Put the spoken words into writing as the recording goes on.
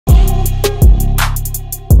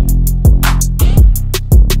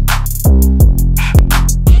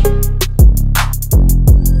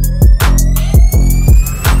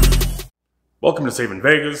Welcome to Cerwin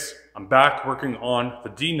Vegas. I'm back working on the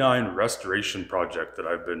D-9 restoration project that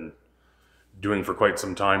I've been doing for quite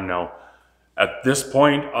some time now. At this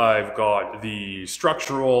point, I've got the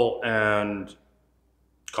structural and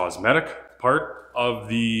cosmetic part of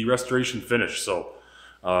the restoration finished, so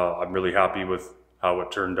I'm really happy with how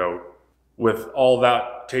it turned out. With all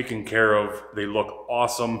that taken care of, they look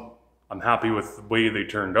awesome. I'm happy with the way they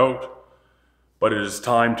turned out, but it is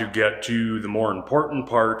time to get to the more important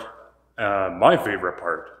part. My favorite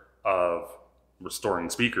part of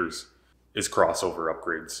restoring speakers is crossover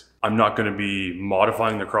upgrades. I'm not going to be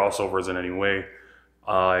modifying the crossovers in any way.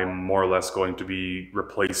 I'm more or less going to be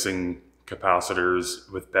replacing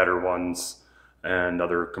capacitors with better ones and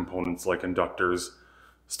other components like inductors,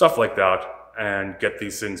 stuff like that, and get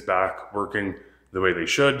these things back working the way they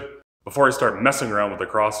should. Before I start messing around with the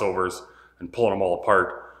crossovers and pulling them all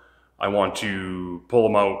apart, I want to pull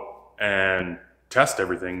them out and test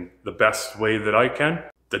everything the best way that I can.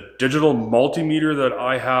 The digital multimeter that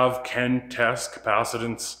I have can test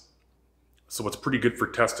capacitance, so it's pretty good for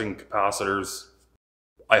testing capacitors.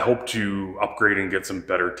 I hope to upgrade and get some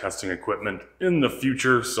better testing equipment in the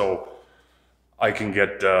future so I can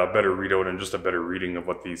get a better readout and just a better reading of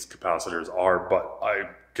what these capacitors are, but I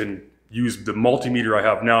can use the multimeter I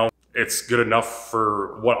have now. It's good enough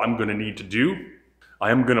for what I'm going to need to do.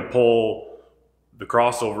 I am going to pull the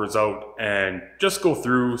crossovers out and just go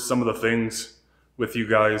through some of the things with you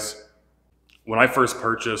guys. When I first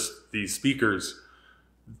purchased these speakers,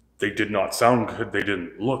 they did not sound good, they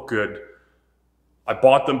didn't look good. I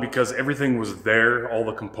bought them because everything was there, all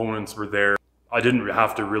the components were there. I didn't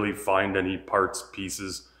have to really find any parts,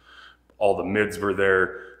 pieces. All the mids were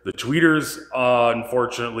there. The tweeters,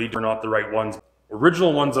 unfortunately, were not the right ones.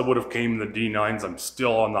 Original ones that would have came in the D9s, I'm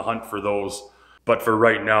still on the hunt for those. But for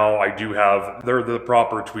right now, I do have, they're the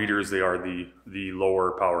proper tweeters. They are the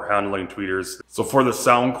lower power handling tweeters. So for the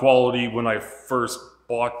sound quality, when I first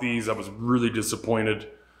bought these, I was really disappointed.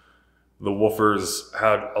 The woofers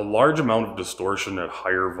had a large amount of distortion at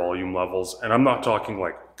higher volume levels. And I'm not talking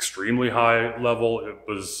like extremely high level. It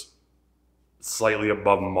was slightly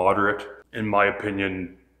above moderate. In my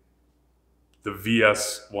opinion, the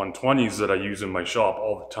VS120s that I use in my shop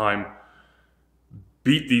all the time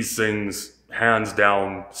beat these things hands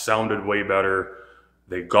down, sounded way better.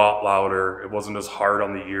 They got louder. It wasn't as hard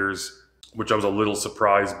on the ears, which I was a little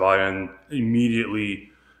surprised by, and immediately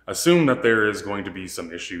assumed that there is going to be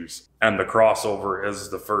some issues. And the crossover is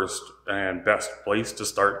the first and best place to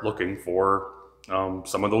start looking for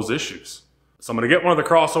some of those issues. So I'm going to get one of the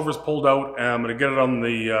crossovers pulled out, and I'm going to get it on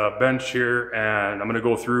the bench here, and I'm going to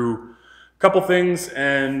go through a couple things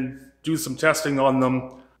and do some testing on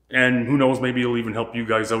them. And who knows, maybe it'll even help you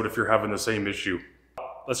guys out if you're having the same issue.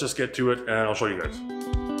 Let's just get to it and I'll show you guys.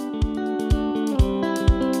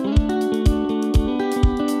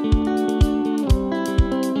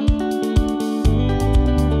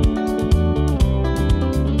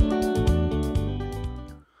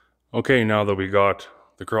 Okay, now that we got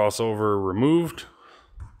the crossover removed,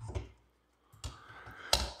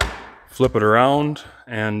 flip it around,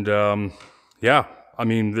 and yeah, I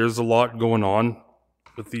mean, there's a lot going on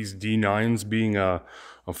with these D9s being a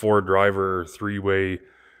 4-driver 3-way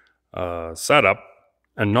setup,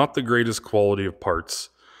 and not the greatest quality of parts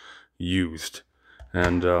used.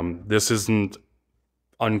 And this isn't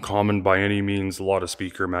uncommon by any means. A lot of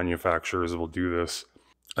speaker manufacturers will do this.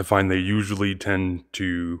 I find they usually tend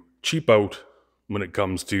to cheap out when it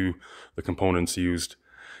comes to the components used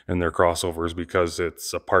in their crossovers, because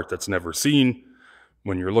it's a part that's never seen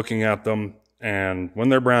when you're looking at them, and when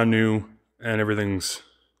they're brand new and everything's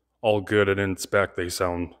all good and in spec, they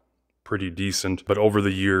sound pretty decent. But over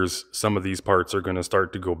the years, some of these parts are going to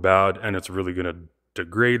start to go bad, and it's really going to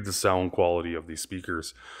degrade the sound quality of these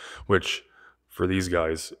speakers, which for these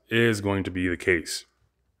guys is going to be the case.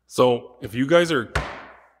 So if you guys are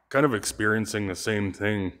kind of experiencing the same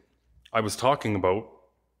thing I was talking about,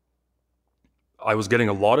 I was getting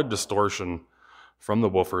a lot of distortion from the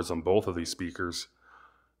woofers on both of these speakers,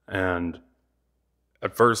 and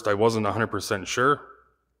at first I wasn't 100% sure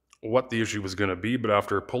what the issue was going to be, but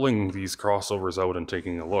after pulling these crossovers out and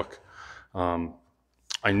taking a look,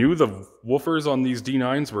 I knew the woofers on these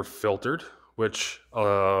D9s were filtered, which a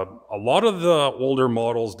lot of the older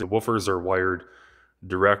models, the woofers are wired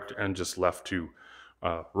direct and just left to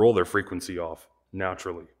roll their frequency off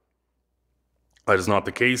naturally. That is not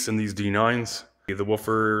the case in these D9s. The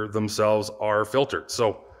woofer themselves are filtered.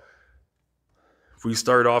 So if we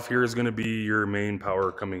start off, here is going to be your main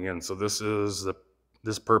power coming in. So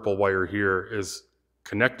this purple wire here is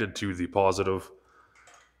connected to the positive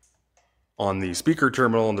on the speaker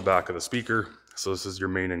terminal in the back of the speaker. So this is your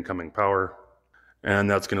main incoming power. and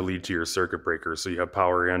that's going to lead to your circuit breaker. So you have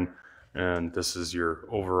power in, and this is your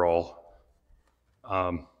overall,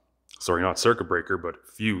 sorry, not circuit breaker, but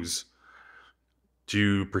fuse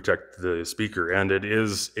to protect the speaker. And it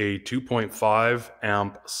is a 2.5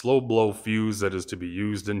 amp slow blow fuse that is to be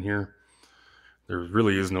used in here. There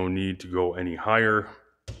really is no need to go any higher.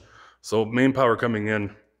 So main power coming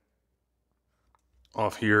in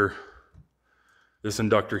off here. This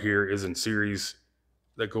inductor here is in series.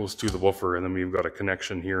 That goes to the woofer, and then we've got a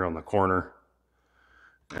connection here on the corner.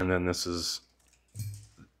 And then this is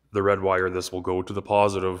the red wire. This will go to the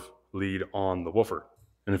positive lead on the woofer.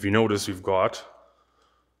 And if you notice, we've got,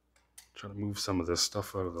 trying to move some of this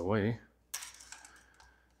stuff out of the way.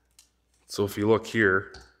 So if you look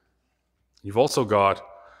here, you've also got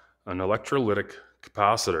an electrolytic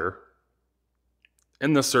capacitor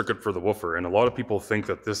in the circuit for the woofer. And a lot of people think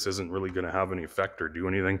that this isn't really going to have any effect or do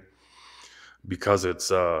anything, because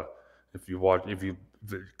it's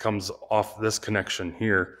if it comes off this connection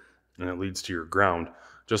here and it leads to your ground,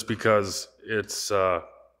 just because it's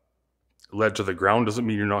led to the ground doesn't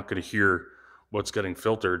mean you're not going to hear what's getting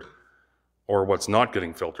filtered or what's not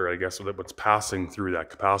getting filtered, I guess, so that what's passing through that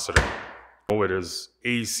capacitor. Oh, it is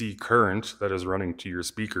AC current that is running to your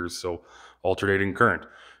speakers, so alternating current.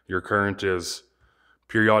 Your current is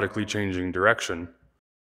periodically changing direction,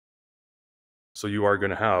 so you are going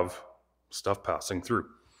to have stuff passing through.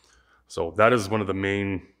 So that is one of the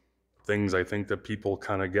main things I think that people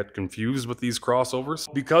kind of get confused with these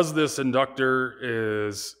crossovers. Because this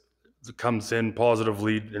inductor comes in positive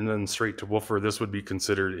lead and then straight to woofer, this would be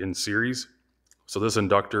considered in series. So this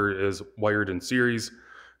inductor is wired in series,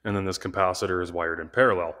 and then this capacitor is wired in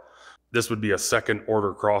parallel. This would be a second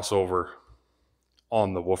order crossover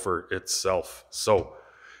on the woofer itself. So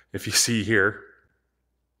if you see here,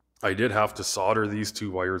 I did have to solder these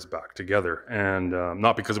two wires back together, and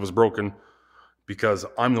not because it was broken, because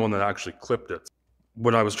I'm the one that actually clipped it.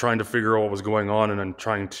 When I was trying to figure out what was going on and then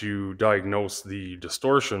trying to diagnose the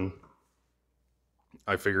distortion,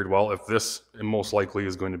 I figured, well, if this most likely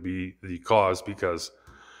is going to be the cause, because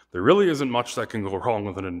there really isn't much that can go wrong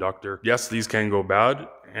with an inductor. Yes, these can go bad,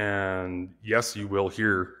 and yes, you will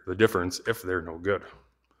hear the difference if they're no good.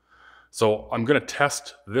 So I'm going to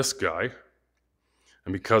test this guy,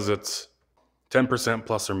 and because it's 10%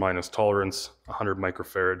 plus or minus tolerance, 100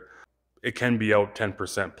 microfarad, it can be out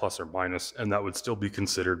 10% plus or minus, and that would still be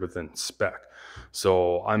considered within spec.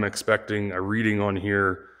 So I'm expecting a reading on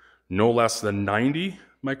here no less than 90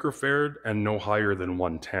 microfarad and no higher than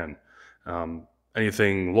 110.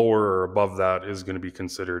 Anything lower or above that is going to be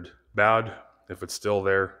considered bad if it's still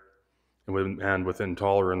there and within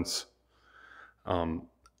tolerance.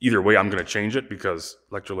 Either way, I'm going to change it, because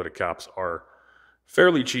electrolytic caps are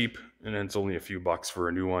fairly cheap, and it's only a few bucks for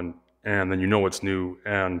a new one, and then you know it's new,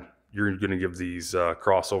 and you're going to give these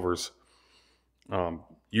crossovers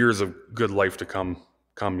years of good life to come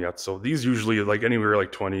yet. So these usually, like anywhere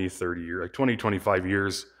like 20, 30 years, like 20, 25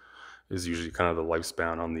 years is usually kind of the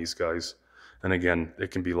lifespan on these guys. And again,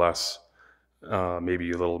 it can be less,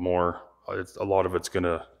 maybe a little more. A lot of it's going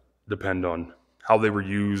to depend on how they were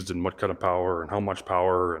used and what kind of power and how much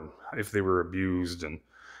power and if they were abused. And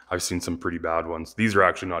I've seen some pretty bad ones. These are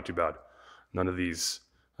actually not too bad. None of these,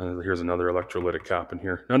 here's another electrolytic cap in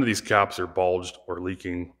here. None of these caps are bulged or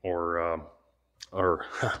leaking or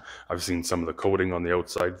I've seen some of the coating on the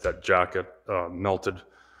outside, that jacket melted,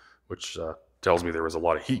 which tells me there was a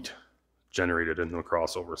lot of heat generated in the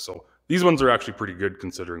crossover. So these ones are actually pretty good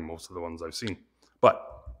considering most of the ones I've seen. But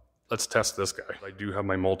let's test this guy. I do have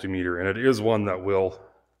my multimeter, and it is one that will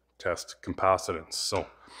test capacitance. So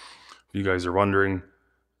if you guys are wondering,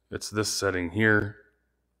 it's this setting here.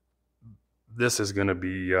 This is going to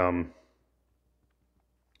be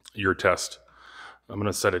your test. I'm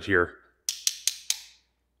going to set it here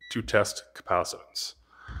to test capacitance.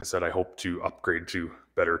 I said I hope to upgrade to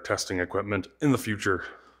better testing equipment in the future,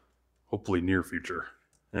 hopefully near future.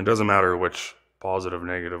 And it doesn't matter which positive,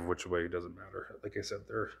 negative, which way, it doesn't matter. Like I said,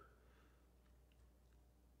 they're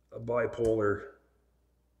a bipolar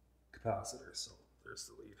capacitor, so there's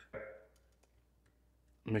the lead.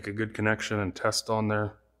 Make a good connection and test on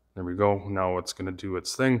there. There we go. Now it's going to do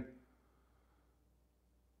its thing.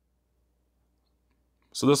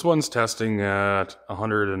 So this one's testing at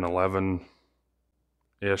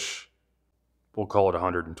 111-ish. We'll call it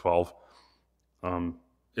 112.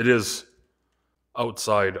 It is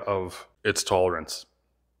outside of its tolerance.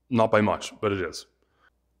 Not by much, but it is.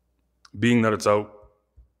 Being that it's out,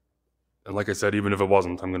 and like I said, even if it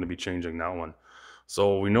wasn't, I'm going to be changing that one.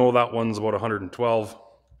 So we know that one's about 112.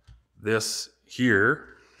 This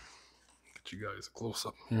here, get you guys a close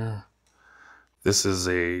up here. This is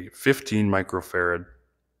a 15 microfarad.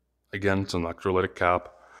 Again, it's an electrolytic cap.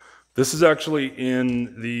 This is actually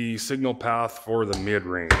in the signal path for the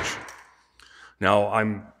mid-range. Now,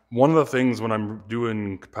 one of the things when I'm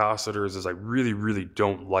doing capacitors is I really, really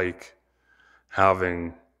don't like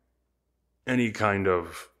having any kind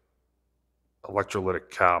of electrolytic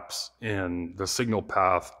caps in the signal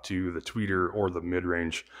path to the tweeter or the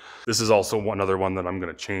mid-range. This is also another one that I'm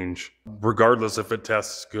going to change. Regardless if it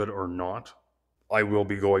tests good or not, I will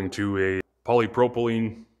be going to a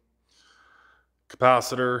polypropylene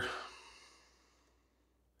capacitor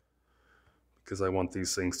because I want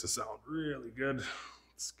these things to sound really good.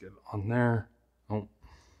 Let's get on there. Oh.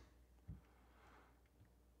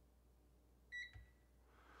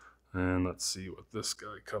 And let's see what this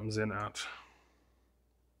guy comes in at.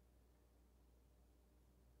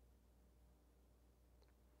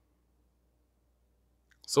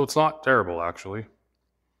 So it's not terrible, actually.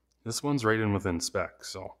 This one's right in within spec,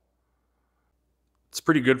 so it's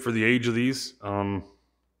pretty good for the age of these. I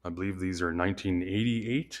believe these are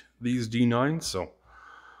 1988, these D9s, so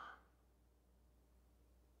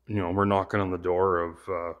we're knocking on the door of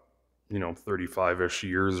 35-ish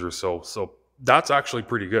years or so. So that's actually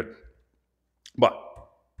pretty good. But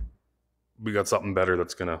we got something better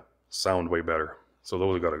that's gonna sound way better. So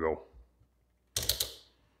those gotta go.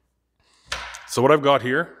 So what I've got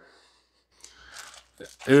here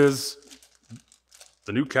is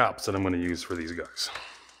the new caps that I'm going to use for these guys.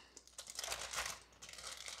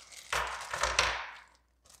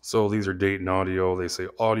 So these are Dayton Audio. They say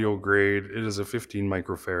audio grade. It is a 15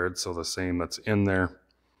 microfarad, so the same that's in there.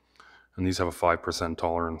 And these have a 5%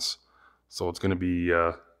 tolerance. So it's going to be,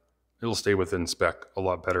 it'll stay within spec a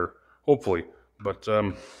lot better, hopefully. But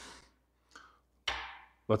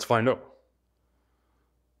let's find out.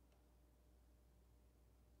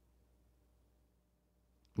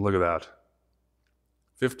 Look at that.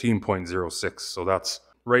 15.06, so that's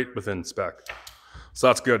right within spec. So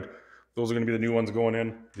that's good. Those are going to be the new ones going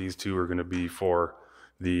in. These two are going to be for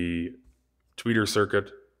the tweeter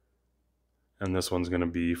circuit, and this one's going to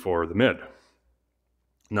be for the mid.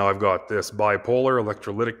 Now I've got this bipolar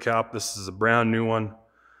electrolytic cap. This is a brand new one.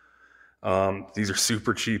 These are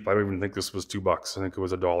super cheap. I don't even think this was $2. I think it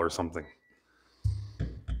was $1 something.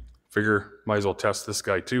 Figure might as well test this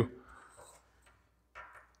guy too,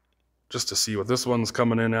 just to see what this one's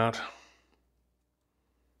coming in at.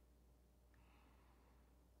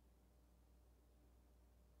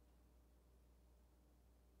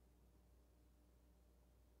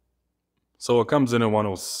 So it comes in at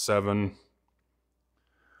 107,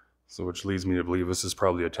 so which leads me to believe this is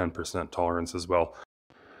probably a 10% tolerance as well.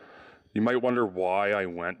 You might wonder why I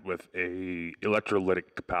went with a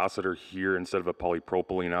electrolytic capacitor here instead of a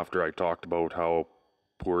polypropylene after I talked about how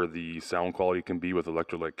poor the sound quality can be with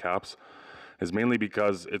electrolytic caps. Is mainly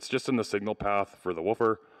because it's just in the signal path for the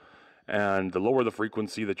woofer, and the lower the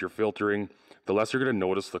frequency that you're filtering, the less you're going to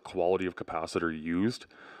notice the quality of capacitor used.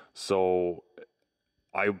 So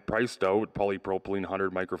I priced out polypropylene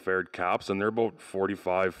 100 microfarad caps, and they're about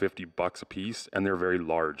 $45-50 a piece, and they're very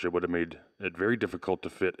large. It would have made it very difficult to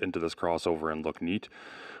fit into this crossover and look neat.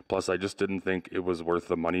 Plus, I just didn't think it was worth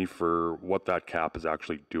the money for what that cap is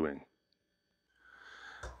actually doing.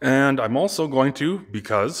 And I'm also going to,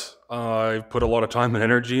 because I've put a lot of time and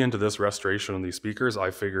energy into this restoration of these speakers,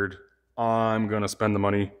 I figured I'm going to spend the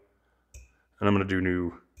money and I'm going to do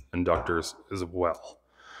new inductors as well.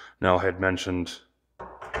 Now, I had mentioned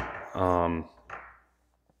all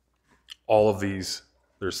of these.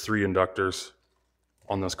 There's 3 inductors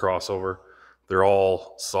on this crossover. They're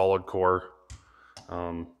all solid core,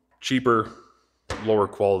 cheaper, lower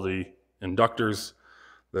quality inductors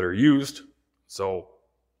that are used. So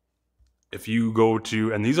if you go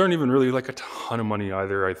to, and these aren't even really like a ton of money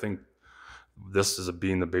either. I think this is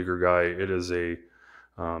being the bigger guy. It is a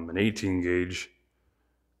an 18 gauge.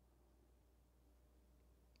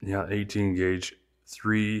 Yeah, 18 gauge,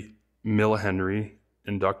 3 millihenry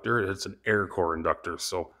inductor. It's an air core inductor,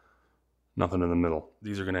 so nothing in the middle.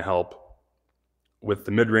 These are going to help with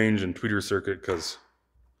the mid-range and tweeter circuit because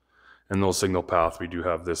in those signal path we do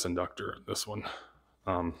have this inductor, this one.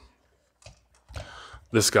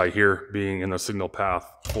 This guy here being in the signal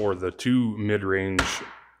path for the 2 mid-range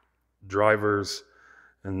drivers,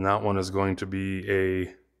 and that one is going to be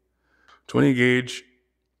a 20 gauge,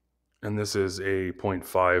 and this is a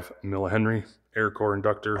 0.5 millihenry air core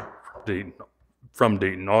inductor from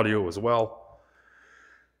Dayton Audio as well.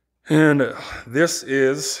 And this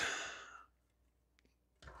is,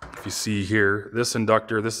 if you see here, this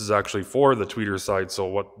inductor, this is actually for the tweeter side. So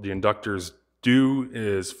what the inductors do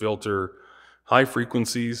is filter high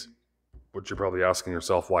frequencies, which you're probably asking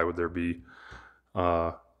yourself, why would there be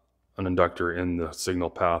an inductor in the signal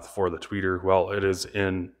path for the tweeter. Well, it is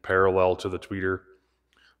in parallel to the tweeter,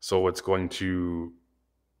 so it's going to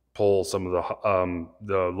pull some of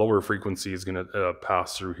the lower frequency is going to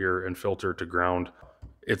pass through here and filter to ground.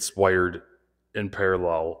 It's wired in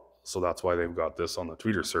parallel, so that's why they've got this on the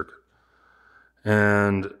tweeter circuit.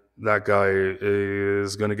 And that guy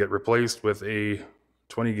is going to get replaced with a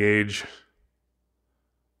 20 gauge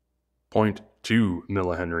 0.2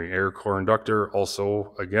 millihenry air core inductor,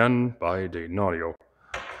 also again by Dayton Audio.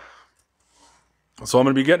 So I'm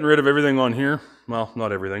going to be getting rid of everything on here. Well,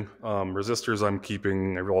 not everything. Resistors I'm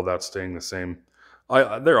keeping, all that staying the same.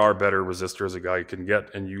 There are better resistors a guy can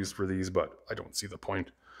get and use for these, but I don't see the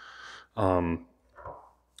point.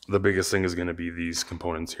 The biggest thing is going to be these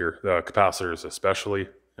components here, the capacitors especially,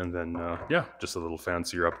 and then yeah, just a little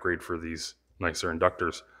fancier upgrade for these nicer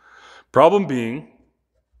inductors. Problem being,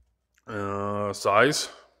 size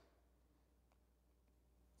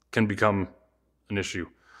can become an issue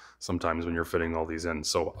sometimes when you're fitting all these in.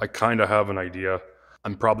 So I kind of have an idea.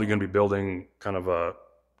 I'm probably going to be building kind of a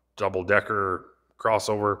double-decker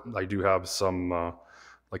crossover. I do have some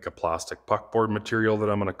like a plastic puckboard material that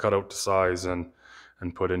I'm going to cut out to size and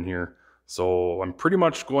put in here. So I'm pretty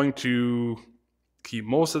much going to keep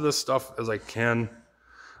most of this stuff as I can.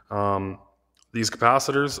 These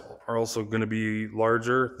capacitors are also going to be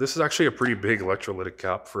larger. This is actually a pretty big electrolytic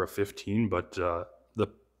cap for a 15, but the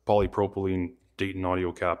polypropylene Dayton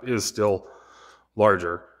Audio cap is still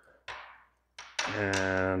larger.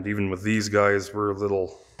 And even with these guys,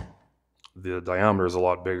 the diameter is a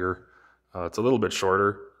lot bigger. It's a little bit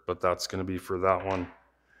shorter, but that's going to be for that one.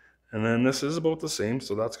 And then this is about the same,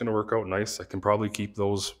 so that's going to work out nice. I can probably keep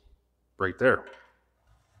those right there.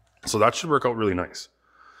 So that should work out really nice.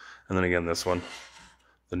 And then again, this one,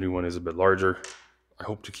 the new one is a bit larger. I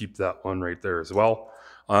hope to keep that one right there as well.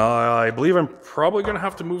 I believe I'm probably going to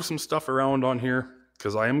have to move some stuff around on here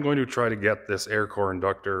because I am going to try to get this air core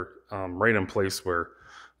inductor right in place where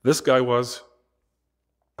this guy was.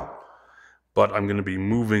 But I'm going to be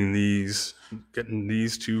moving these, getting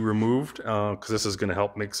these two removed because this is going to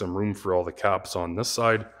help make some room for all the caps on this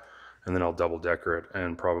side. And then I'll double decker it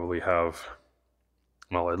and probably have,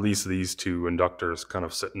 well, at least these two inductors kind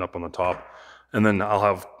of sitting up on the top. And then I'll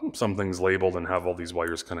have some things labeled and have all these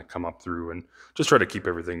wires kind of come up through and just try to keep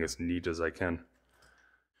everything as neat as I can.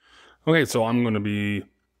 Okay, so I'm going to be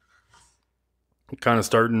kind of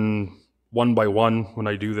starting one by one when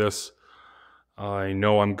I do this. I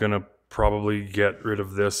know I'm going to probably get rid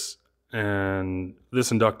of this and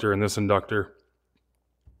this inductor and this inductor.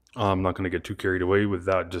 I'm not going to get too carried away with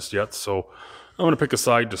that just yet. So I'm going to pick a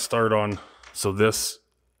side to start on. So this,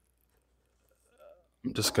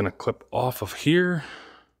 I'm just going to clip off of here.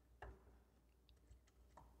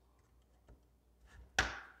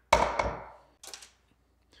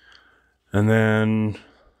 And then,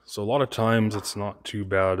 so a lot of times it's not too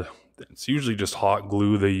bad. It's usually just hot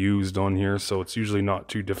glue they used on here, so it's usually not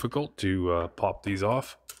too difficult to pop these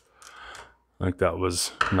off. Like that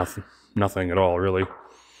was nothing at all, really.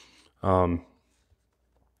 It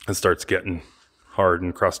starts getting hard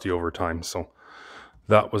and crusty over time, so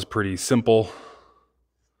that was pretty simple.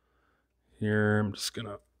 Here, I'm just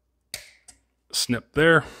gonna snip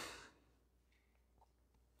there.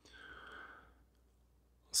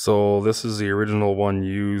 So this is the original one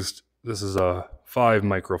used. This is a 5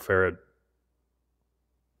 microfarad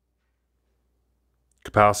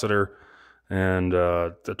capacitor and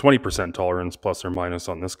the 20% tolerance plus or minus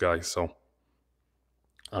on this guy. So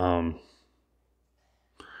 5%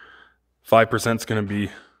 is going to be,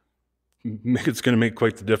 it's going to make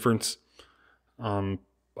quite the difference.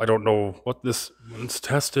 I don't know what this one's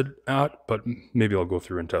tested at, but maybe I'll go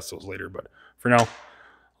through and test those later. But for now,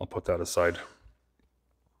 I'll put that aside.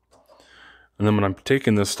 And then when I'm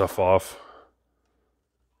taking this stuff off,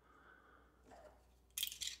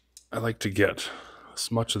 I like to get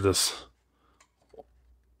as much of this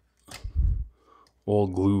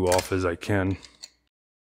old glue off as I can.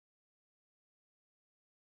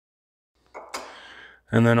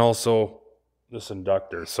 And then also this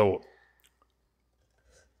inductor. So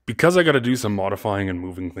because I got to do some modifying and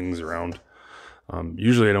moving things around,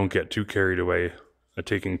 usually I don't get too carried away at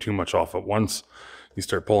taking too much off at once. You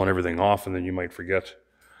start pulling everything off and then you might forget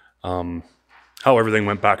how everything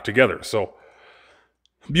went back together. So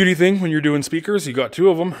beauty thing when you're doing speakers, you got 2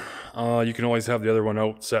 of them. You can always have the other one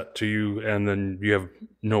out set to you and then you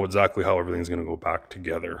know exactly how everything's going to go back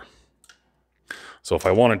together. So if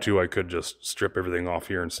I wanted to, I could just strip everything off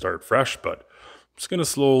here and start fresh, but I'm just going to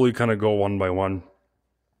slowly kind of go one by one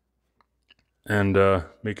and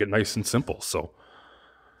make it nice and simple. So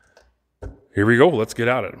here we go. Let's get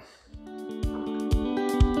at it.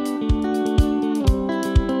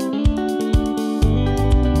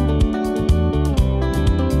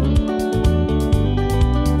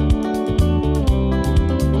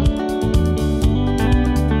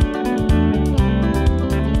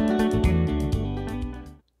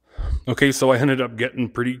 Okay, so I ended up getting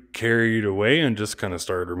pretty carried away and just kind of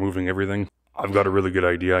started removing everything. I've got a really good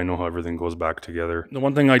idea. I know how everything goes back together. The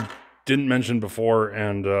one thing I didn't mention before,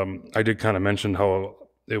 and I did kind of mention how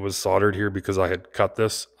it was soldered here because I had cut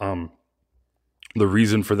this. The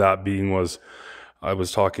reason for that being was I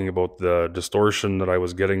was talking about the distortion that I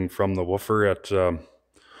was getting from the woofer at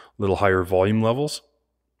little higher volume levels.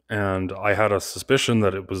 And I had a suspicion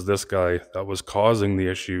that it was this guy that was causing the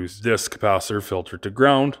issues. This capacitor filtered to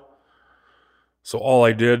ground. So all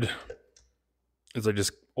I did is I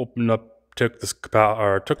just opened up, took the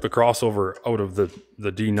crossover out of the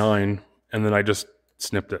D9, and then I just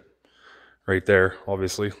snipped it right there.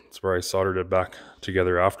 Obviously, that's where I soldered it back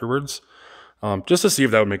together afterwards, just to see if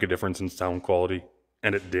that would make a difference in sound quality,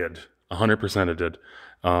 and it did. 100% it did.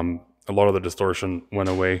 A lot of the distortion went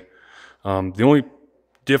away. The only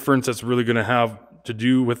difference that's really going to have to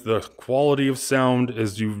do with the quality of sound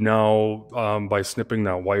is you've now, by snipping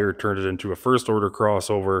that wire, turned it into a first order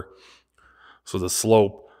crossover. So the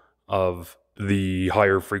slope of the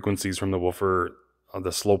higher frequencies from the woofer,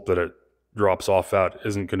 the slope that it drops off at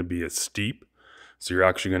isn't going to be as steep. So you're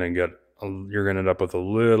actually going to you're going to end up with a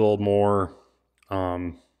little more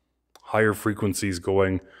higher frequencies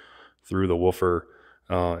going through the woofer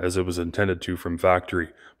as it was intended to from factory.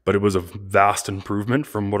 But it was a vast improvement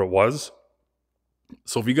from what it was.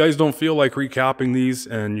 So if you guys don't feel like recapping these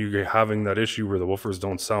and you're having that issue where the woofers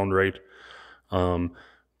don't sound right,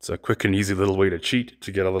 it's a quick and easy little way to cheat to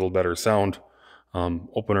get a little better sound.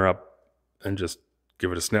 Open her up and just give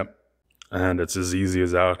it a snip. And it's as easy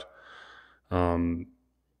as that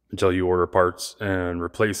until you order parts and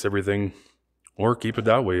replace everything, or keep it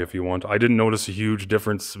that way if you want. I didn't notice a huge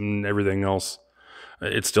difference in everything else.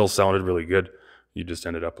 It still sounded really good. You just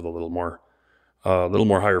ended up with a little more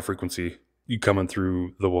higher frequency coming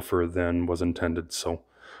through the woofer than was intended. So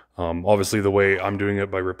obviously the way I'm doing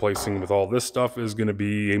it by replacing with all this stuff is going to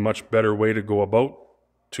be a much better way to go about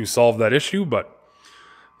to solve that issue, but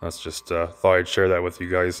that's just thought I'd share that with you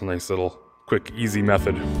guys. A nice little quick, easy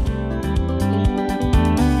method.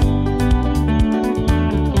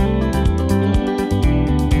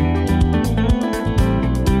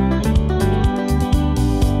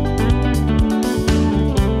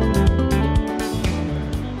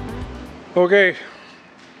 Okay,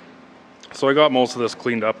 so I got most of this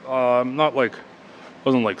cleaned up.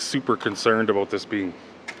 Wasn't like super concerned about this being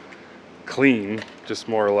clean, just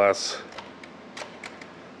more or less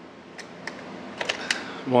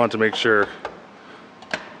wanted to make sure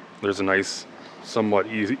there's a nice, somewhat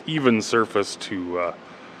even surface to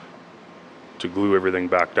glue everything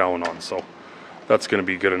back down on. So that's going to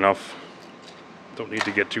be good enough. Don't need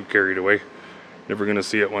to get too carried away. Never going to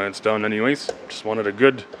see it when it's done anyways. Just wanted a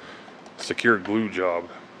good secure glue job.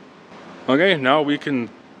 Okay, now we can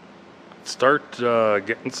start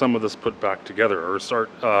getting some of this put back together, or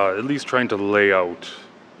start at least trying to lay out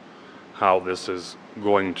how this is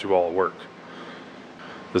going to all work.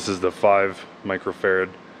 This is the 5 microfarad.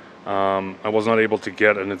 I was not able to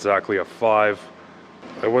get exactly a 5.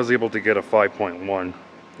 I was able to get a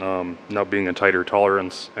 5.1. Now being a tighter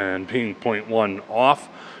tolerance and being 0.1 off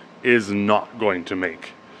is not going to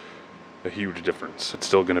make a huge difference. It's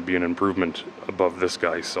still going to be an improvement above this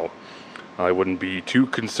guy, so I wouldn't be too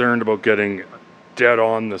concerned about getting dead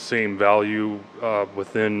on the same value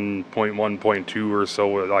within 0.1, 0.2 or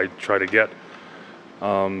so that I try to get.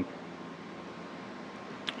 But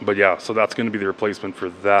yeah, so that's going to be the replacement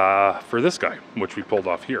for this guy, which we pulled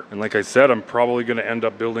off here. And like I said, I'm probably going to end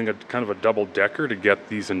up building a kind of a double decker to get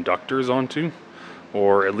these inductors onto,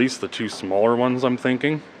 or at least the 2 smaller ones, I'm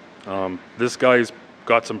thinking. This guy's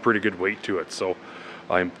got some pretty good weight to it, so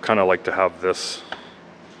I kind of like to have this,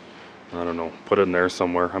 I don't know, put it in there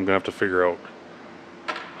somewhere. I'm gonna have to figure out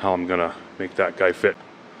how I'm gonna make that guy fit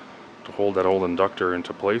to hold that old inductor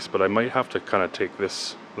into place, but I might have to kind of take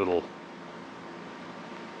this little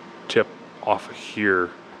tip off of here,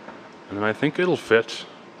 and then I think it'll fit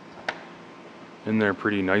in there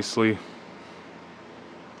pretty nicely.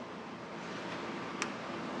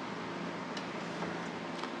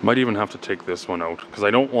 Might even have to take this one out, because I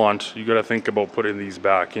don't want, you got to think about putting these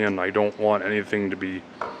back in. I don't want anything to be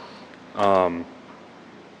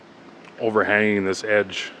overhanging this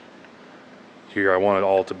edge here. I want it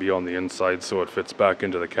all to be on the inside so it fits back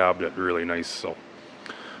into the cabinet really nice. So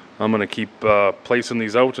I'm going to keep placing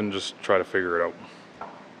these out and just try to figure it out.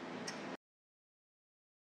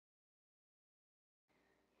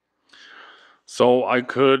 So I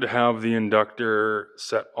could have the inductor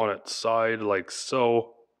set on its side like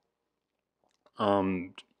so.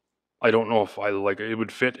 I don't know if it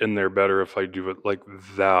would fit in there better if I do it like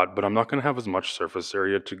that, but I'm not going to have as much surface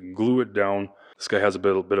area to glue it down. This guy has a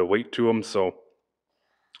bit of weight to him, so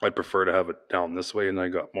I'd prefer to have it down this way, and I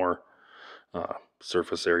got more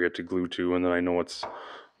surface area to glue to, and then I know it's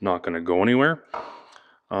not going to go anywhere.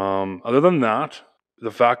 Other than that, the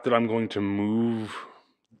fact that I'm going to move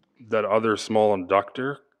that other small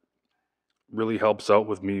inductor really helps out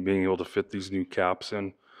with me being able to fit these new caps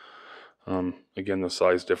in. Again, the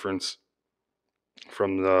size difference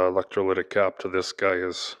from the electrolytic cap to this guy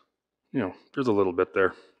is, there's a little bit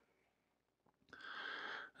there.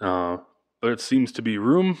 But it seems to be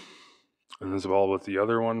room, and as well with the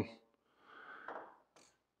other one.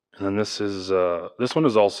 And then this one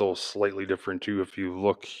is also slightly different too. If you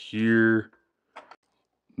look here,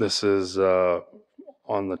 this is on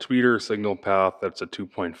the tweeter signal path. That's a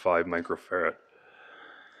 2.5 microfarad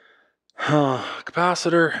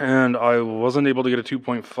capacitor, and I wasn't able to get a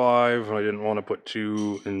 2.5. I didn't want to put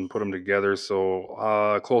two and put them together,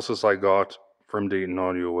 so closest I got from Dayton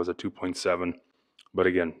Audio was a 2.7. But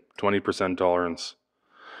again, 20% tolerance,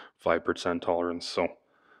 5% tolerance, so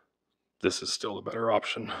this is still a better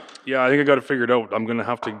option. Yeah, I think I got it figured out. I'm gonna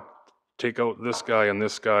have to take out this guy, and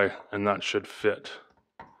that should fit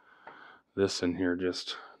this in here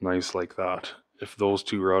just nice like that, if those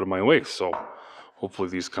two are out of my way. So hopefully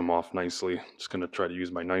these come off nicely. Just gonna try to use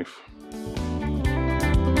my knife.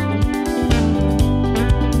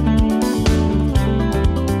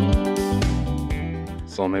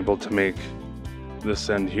 So I'm able to make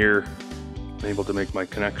this end here. I'm able to make my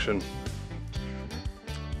connection,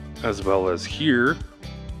 as well as here.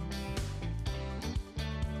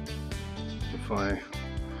 If I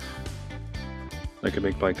can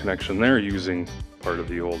make my connection there using part of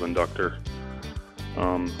the old inductor,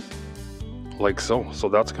 like so. So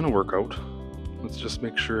that's gonna work out. Let's just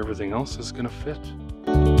make sure everything else is gonna fit.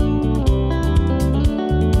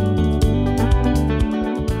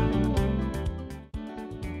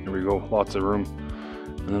 There we go, lots of room.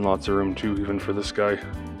 And then lots of room too, even for this guy,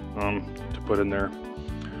 to put in there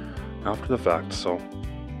after the fact. So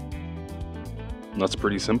that's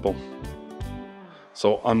pretty simple.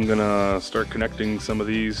 So I'm gonna start connecting some of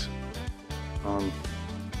these,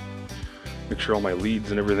 make sure all my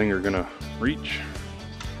leads and everything are gonna reach.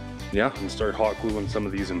 Yeah, and start hot gluing some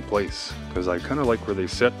of these in place, because I kind of like where they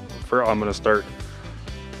sit. I'm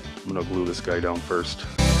gonna glue this guy down first.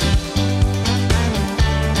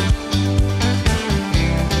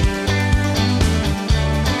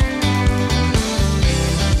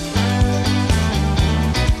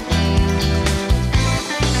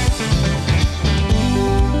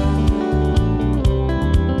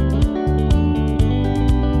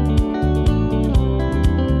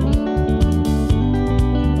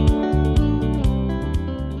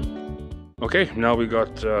 Okay, now we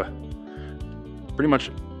got pretty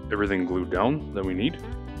much everything glued down that we need.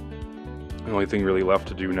 The only thing really left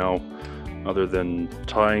to do now, other than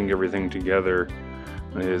tying everything together,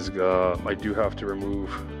 is I do have to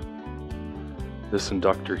remove this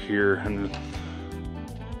inductor here, and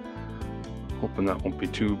hoping that won't be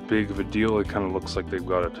too big of a deal. It kind of looks like they've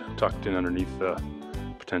got it tucked in underneath the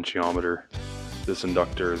potentiometer. This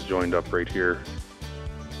inductor is joined up right here,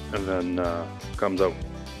 and then comes out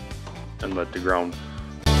and led to ground.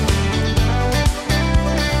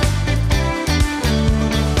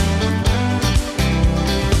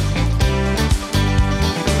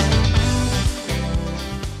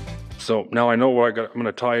 So now I know what I got. I'm going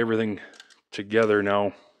to tie everything together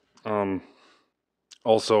now.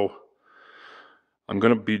 Also, I'm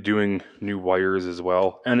going to be doing new wires as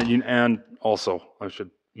well, and also I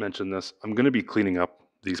should mention this. I'm going to be cleaning up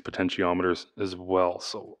these potentiometers as well.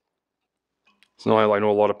 So I know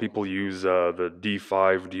a lot of people use the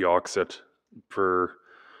D5 deoxit for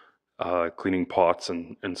cleaning pots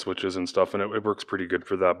and switches and stuff, and it works pretty good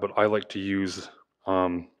for that. But I like to use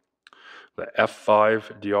the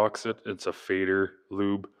F5 deoxit. It's a fader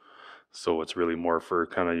lube, so it's really more for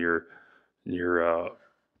kind of your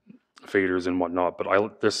faders and whatnot.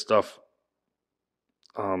 But this stuff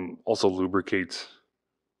also lubricates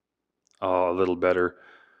a little better,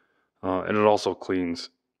 and it also cleans.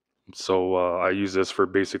 So I use this for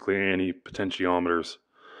basically any potentiometers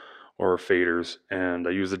or faders, and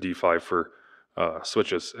I use the D5 for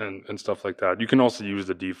switches and stuff like that. You can also use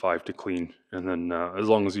the D5 to clean, and then as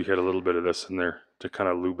long as you hit a little bit of this in there to kind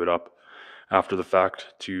of lube it up after the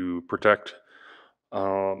fact to protect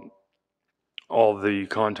all the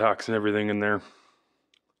contacts and everything in there.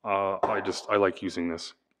 I like using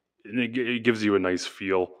this. And it gives you a nice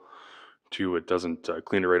feel too. It doesn't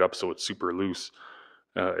clean it right up so it's super loose.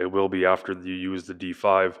 It will be after you use the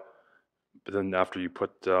D5, but then after you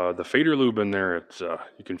put the fader lube in there,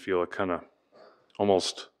 you can feel it kind of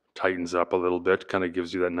almost tightens up a little bit, kind of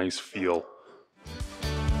gives you that nice feel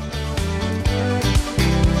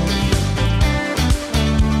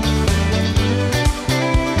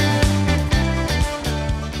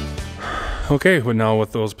Okay, well now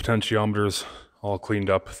with those potentiometers all cleaned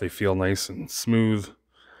up, they feel nice and smooth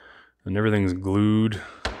and everything's glued,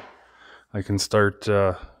 I can start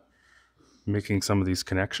making some of these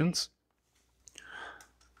connections.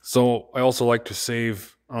 So I also like to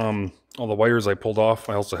save all the wires I pulled off.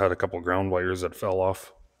 I also had a couple ground wires that fell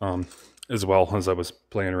off as well as I was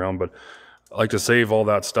playing around, but I like to save all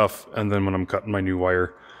that stuff, and then when I'm cutting my new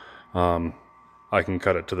wire, I can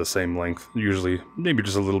cut it to the same length, usually maybe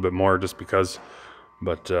just a little bit more just because,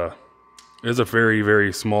 but it's a very,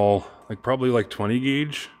 very small, like probably like 20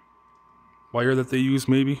 gauge wire that they use,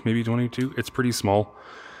 maybe 22. It's pretty small.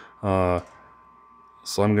 So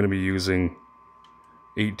I'm going to be using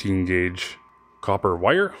 18 gauge copper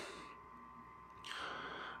wire,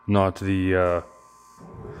 not the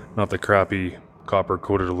crappy copper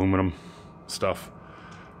coated aluminum stuff.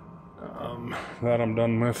 That I'm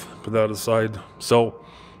done with, put that aside. So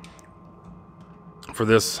for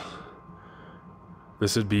this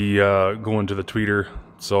would be going to the tweeter,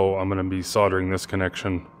 so I'm going to be soldering this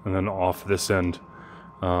connection, and then off this end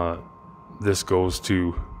this goes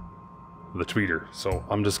to the tweeter. So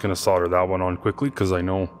I'm just going to solder that one on quickly because I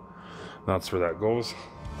know that's where that goes.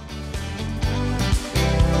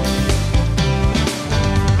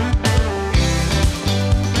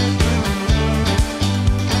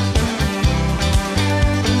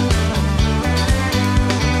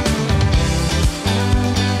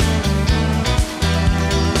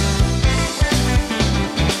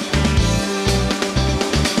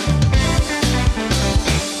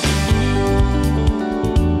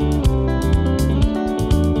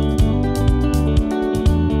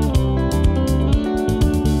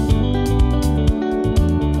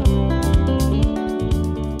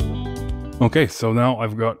 Okay, so now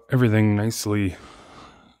I've got everything nicely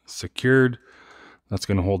secured. That's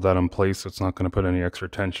going to hold that in place. It's not going to put any extra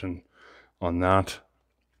tension on that.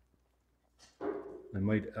 I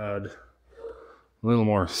might add a little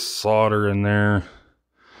more solder in there.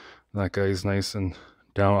 That guy's nice and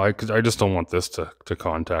down. I just don't want this to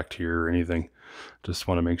contact here or anything. Just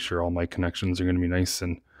want to make sure all my connections are going to be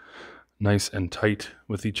nice and tight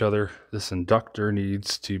with each other. This inductor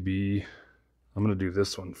needs to be, I'm going to do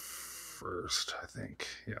this one first, I think.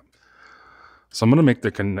 Yeah. So I'm going to make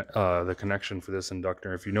the connection for this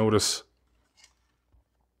inductor. If you notice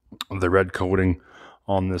the red coating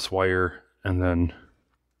on this wire, and then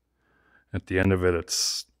at the end of it,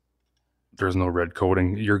 there's no red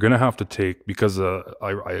coating. You're going to have to take, because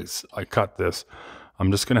I cut this,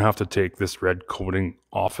 I'm just going to have to take this red coating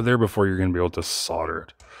off of there before you're going to be able to solder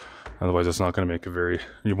it. Otherwise, it's not going to make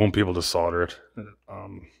you won't be able to solder it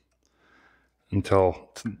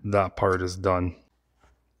until that part is done.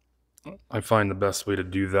 I find the best way to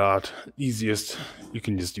do that, easiest, you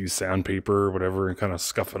can just use sandpaper or whatever and kind of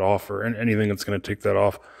scuff it off, or anything that's going to take that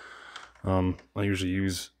off. I usually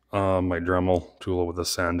use my Dremel tool with a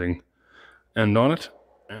sanding end on it,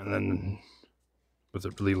 and then with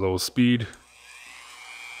a really low speed.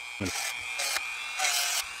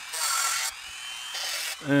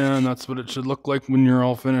 And that's what it should look like when you're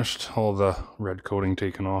all finished, all the red coating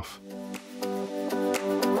taken off.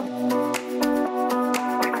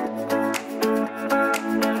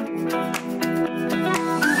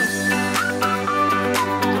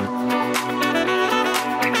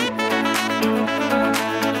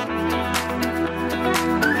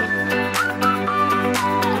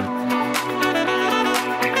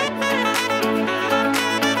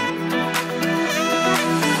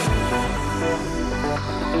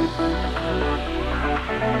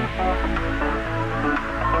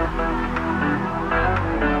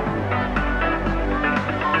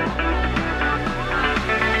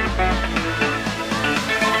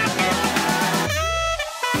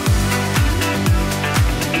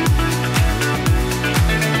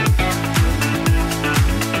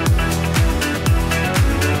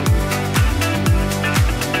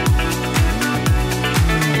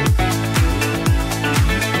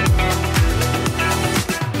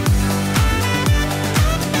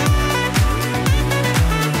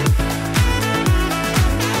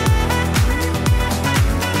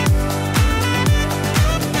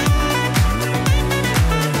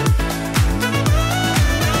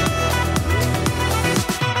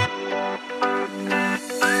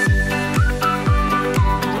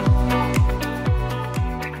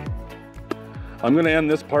 I'm going to end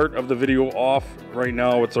this part of the video off right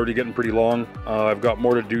now. It's already getting pretty long. I've got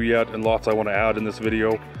more to do yet and lots I want to add in this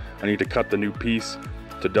video. I need to cut the new piece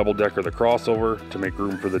to double decker the crossover to make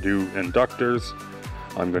room for the new inductors.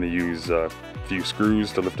 I'm going to use a few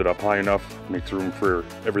screws to lift it up high enough, makes room for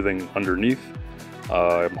everything underneath.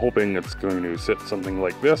 I'm hoping it's going to sit something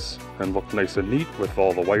like this and look nice and neat with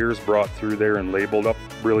all the wires brought through there and labeled up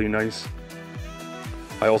really nice.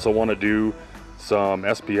 I also want to do some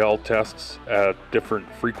SPL tests at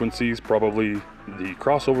different frequencies, probably the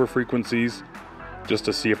crossover frequencies, just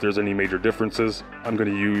to see if there's any major differences. I'm going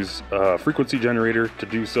to use a frequency generator to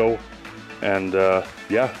do so, and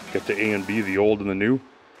yeah, get to A and B, the old and the new.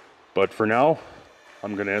 But for now,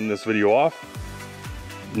 I'm going to end this video off.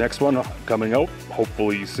 Next one coming out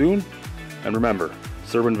hopefully soon. And remember,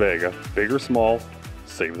 Cerwin Vega, big or small,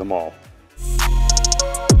 save them all.